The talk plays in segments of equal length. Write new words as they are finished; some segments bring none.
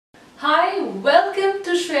Hi, welcome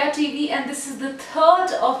to Shreya TV, and this is the third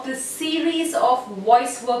of this series of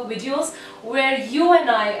voice work videos where you and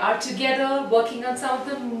I are together working on some of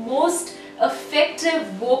the most effective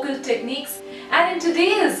vocal techniques. And in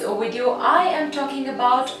today's video I am talking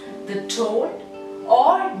about the tone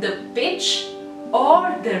or the pitch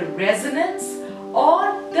or the resonance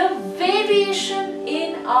or the variation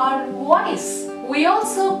in our voice. We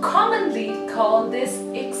also commonly call this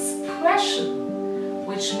expression,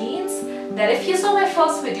 which means that if you saw my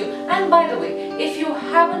first video, and by the way, if you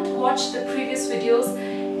haven't watched the previous videos,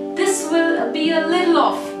 this will be a little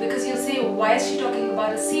off because you'll say, why is she talking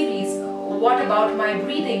about a series? What about my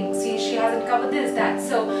breathing? See, she hasn't covered this, that.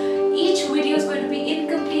 So each video is going to be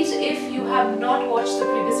incomplete if you have not watched the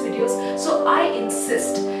previous videos. So I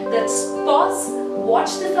insist that pause,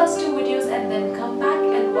 watch the first two videos and then come back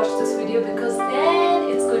and watch this video, because then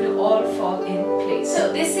it's going to all fall in place.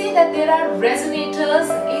 So they say that there are resonators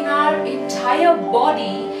in our entire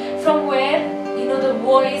body from where the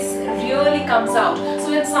voice really comes out.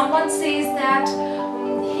 So when someone says that,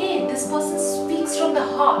 hey, this person speaks from the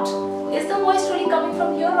heart, is the voice really coming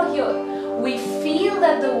from here or here? We feel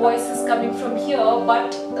that the voice is coming from here,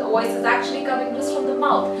 but the voice is actually coming just from the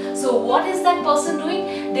mouth. So what is that person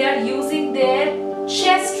doing? They are using their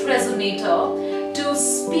chest resonator to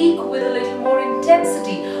speak with a little more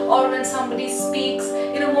intensity, or when somebody speaks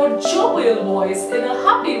in a more jovial voice, in a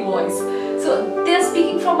happy voice. So they are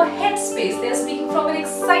speaking from a head space, they are speaking from an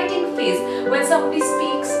exciting phase. When somebody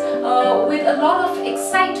speaks with a lot of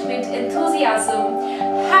excitement, enthusiasm,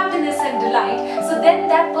 happiness and delight, so then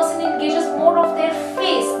that person engages more of their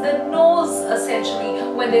face, the nose essentially,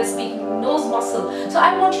 when they're speaking, nose muscle. So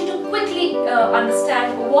I want you to quickly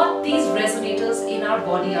understand what these resonators in our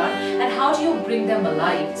body are and how do you bring them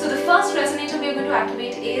alive. So the first resonator we are going to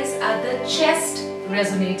activate is the chest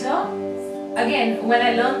resonator. Again, when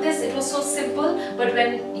I learned this, it was so simple, but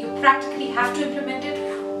when you practically have to implement it,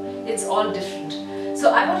 it's all different.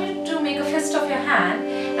 So I want you to make a fist of your hand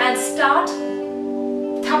and start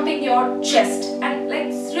thumping your chest, and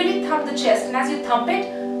really thump the chest, and as you thump it,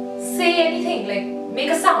 say anything, like make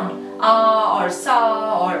a sound, ah or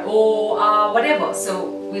sa or oh, whatever. So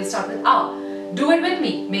we'll start with ah. Do it with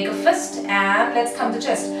me. Make a fist and let's thump the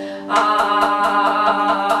chest.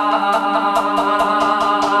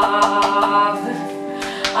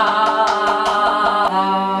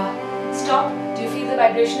 Stop. Do you feel the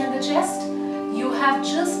vibration in the chest? You have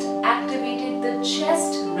just activated the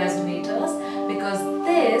chest resonators, because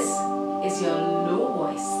this is your low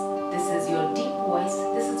voice, this is your deep voice,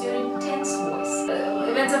 this is your intense voice.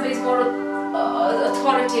 When somebody is more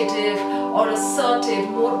authoritative or assertive,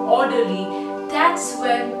 more orderly, that's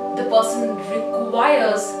when the person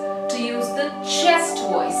requires to use the chest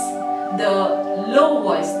voice, the low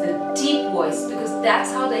voice, the deep voice, because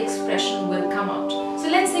that's how the expression will come out. So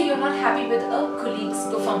let's say you're not happy with a colleague's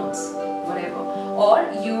performance, whatever, or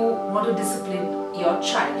you want to discipline your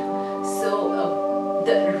child. So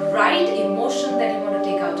the right emotion that you want to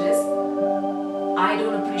take out is, I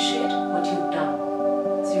don't appreciate what you've done.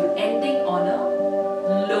 So you're ending on a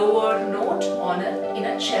lower note, in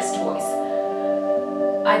a chest voice.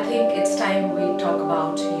 I think it's time we talk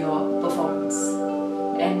about your performance.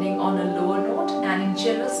 Ending on a lower note and in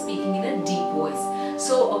general speaking in a deep voice.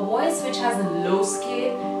 So a voice which has a low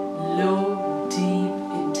scale, low, deep,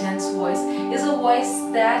 intense voice is a voice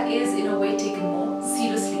that is in a way taken more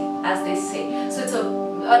seriously, as they say. So it's a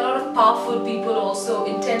lot of powerful people also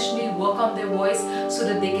intentionally work on their voice so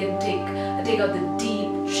that they can take out the deep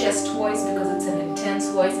chest voice, because it's an intense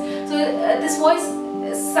voice. So this voice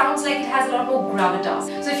sounds like it has a lot more gravitas.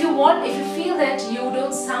 So if you feel that you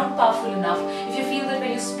don't sound powerful enough, if you feel that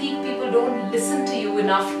when you speak people don't listen to you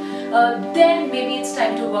enough, then maybe it's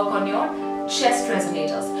time to work on your chest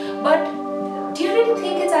resonators. But do you really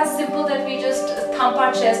think it's as simple that we just thump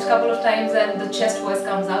our chest a couple of times and the chest voice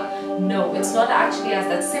comes up? No, it's not actually as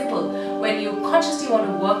that simple. When you consciously want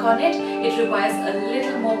to work on it, it requires a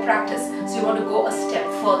little more practice. So you want to go a step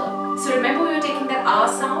further. So remember, we were taking that R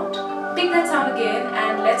sound, pick that sound again,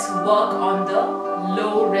 and let's work on the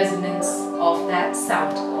low resonance of that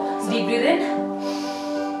sound. So deep breathe in.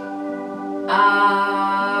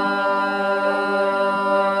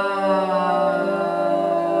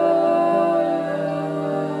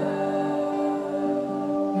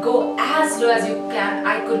 Go as low as you can.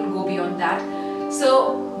 I couldn't go beyond that.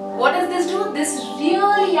 So what does this do? This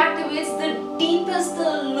really activates the deepest,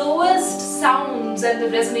 the lowest sounds and the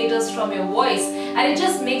resonators from your voice, and it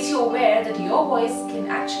just makes you aware that your voice can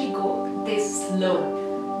actually go this low.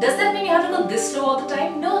 Does that mean you have to go this slow all the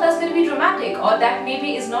time? No, that's going to be dramatic, or that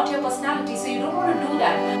maybe is not your personality, so you don't want to do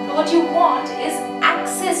that. But what you want is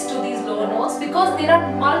access to these notes because there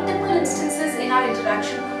are multiple instances in our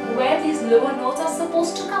interaction where these lower notes are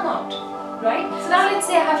supposed to come out, right? So now let's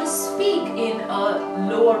say I have to speak in a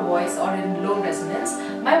lower voice or in low resonance.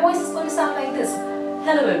 My voice is going to sound like this.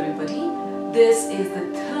 Hello everybody. This is the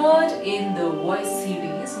third in the voice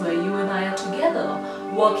series where you and I are together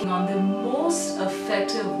working on the most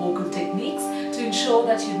effective vocal techniques to ensure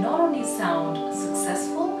that you not only sound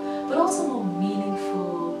successful but also more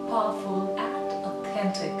meaningful, powerful and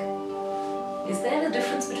authentic. Is there a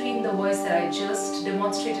difference between the voice that I just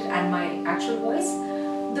demonstrated and my actual voice?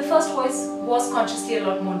 The first voice was consciously a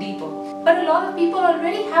lot more deeper. But a lot of people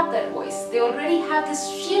already have that voice. They already have this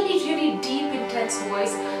really deep, intense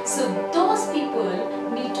voice. So those people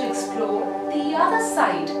need to explore the other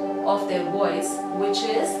side of their voice, which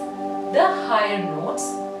is the higher notes,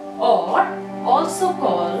 or also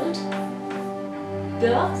called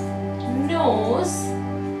the nose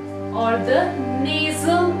or the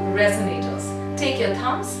nasal resonators. Take your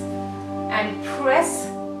thumbs and press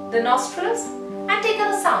the nostrils and take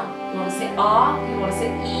out a sound. You want to say ah, you want to say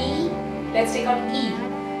E. Let's take out E.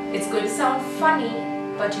 It's going to sound funny,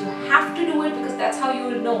 but you have to do it because that's how you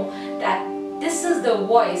will know that this is the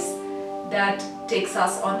voice that takes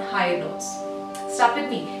us on higher notes. Start with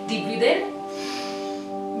me. Deep breathe in.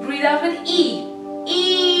 Breathe out with E.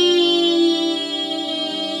 E.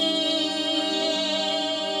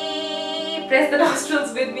 Press the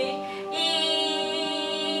nostrils with me.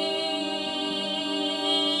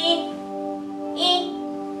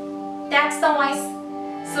 That's the voice.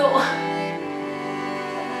 So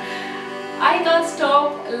I can't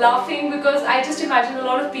stop laughing because I just imagine a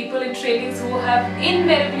lot of people in trainings who have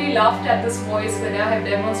invariably laughed at this voice when I have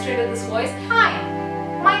demonstrated this voice. Hi,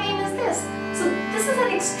 my name is this. So this is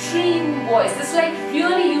an extreme voice. This is like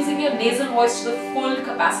really using your nasal voice to the full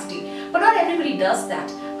capacity. But not everybody does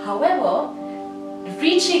that. However,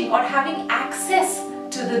 reaching or having access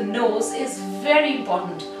to the nose is very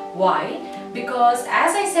important. Why? Because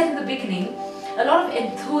as I said in the beginning, a lot of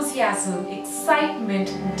enthusiasm,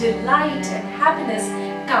 excitement, delight and happiness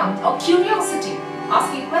comes, or curiosity,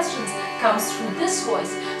 asking questions, comes through this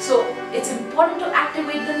voice. So it's important to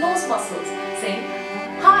activate the nose muscles, saying,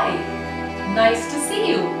 hi, nice to see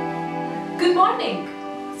you, good morning.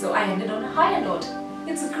 So I ended on a higher note.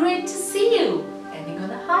 It's great to see you, ending on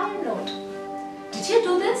a higher note. Did you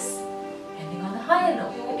do this? Ending on a higher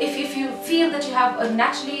note. If you feel that you have a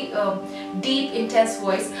naturally deep, intense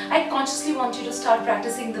voice, I consciously want you to start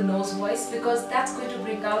practicing the nose voice because that's going to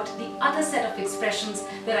bring out the other set of expressions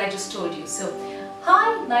that I just told you. So,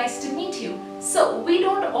 hi, nice to meet you. So, we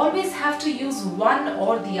don't always have to use one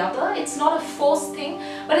or the other. It's not a forced thing,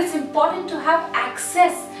 but it's important to have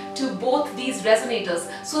access to both these resonators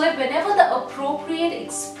so that whenever the appropriate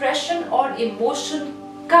expression or emotion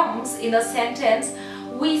comes in a sentence,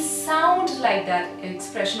 we sound like that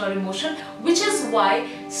expression or emotion, which is why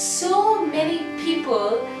so many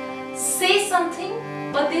people say something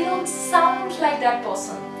but they don't sound like that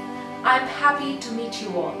person. I'm happy to meet you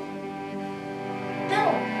all. No,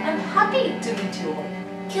 I'm happy to meet you all.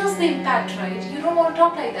 Kills the impact, right? You don't want to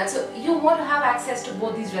talk like that. So you want to have access to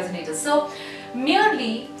both these resonators. So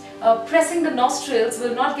merely pressing the nostrils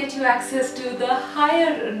will not get you access to the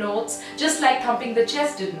higher notes, just like thumping the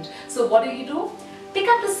chest didn't. So what do? Pick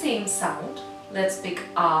up the same sound. Let's pick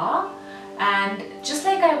ah, and just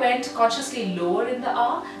like I went consciously lower in the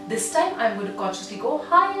ah, this time I'm going to consciously go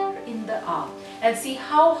higher in the ah and see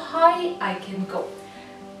how high I can go.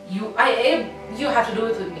 You have to do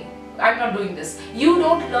it with me. I'm not doing this. You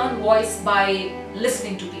don't learn voice by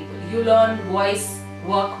listening to people. You learn voice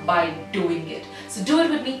work by doing it. So do it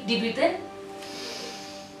with me. Deep breathe in.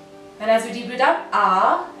 And as we deep breathe out,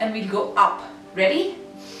 ah, and we'll go up. Ready?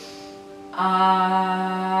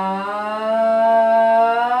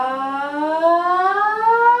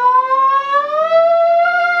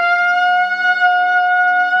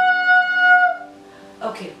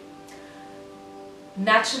 Okay.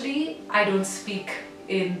 Naturally, I don't speak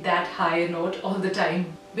in that higher note all the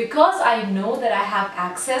time. Because I know that I have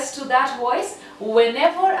access to that voice,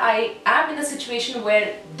 whenever I am in a situation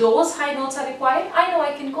where those high notes are required, I know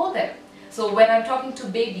I can go there. So when I'm talking to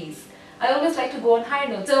babies, I always like to go on high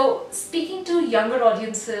notes. So speaking to younger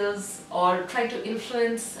audiences or trying to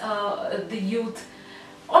influence the youth,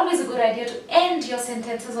 always a good idea to end your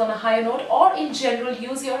sentences on a higher note, or in general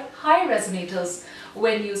use your high resonators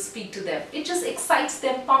when you speak to them. It just excites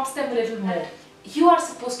them, pumps them a little more. You are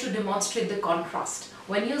supposed to demonstrate the contrast.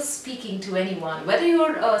 When you're speaking to anyone, whether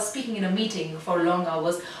you're speaking in a meeting for long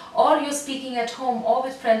hours or you're speaking at home or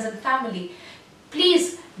with friends and family,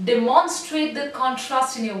 please demonstrate the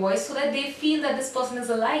contrast in your voice so that they feel that this person is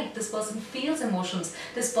alive, this person feels emotions,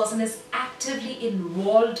 this person is active. actively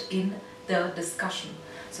involved in the discussion.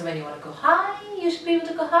 So when you want to go high, you should be able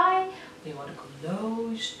to go high. When you want to go low,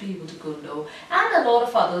 you should be able to go low, and a lot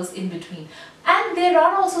of others in between. And there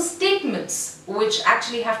are also statements which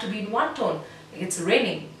actually have to be in one tone. It's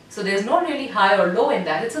raining. So there's no really high or low in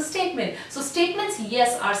that, it's a statement. So statements,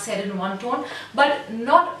 yes, are said in one tone, but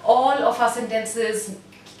not all of our sentences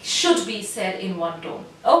should be said in one tone.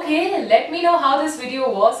 Okay, let me know how this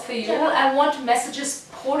video was for you. I want messages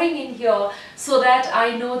pouring in here so that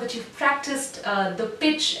I know that you've practiced the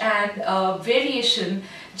pitch and variation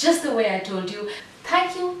just the way I told you.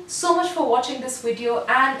 Thank you so much for watching this video,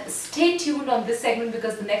 and stay tuned on this segment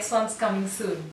because the next one's coming soon.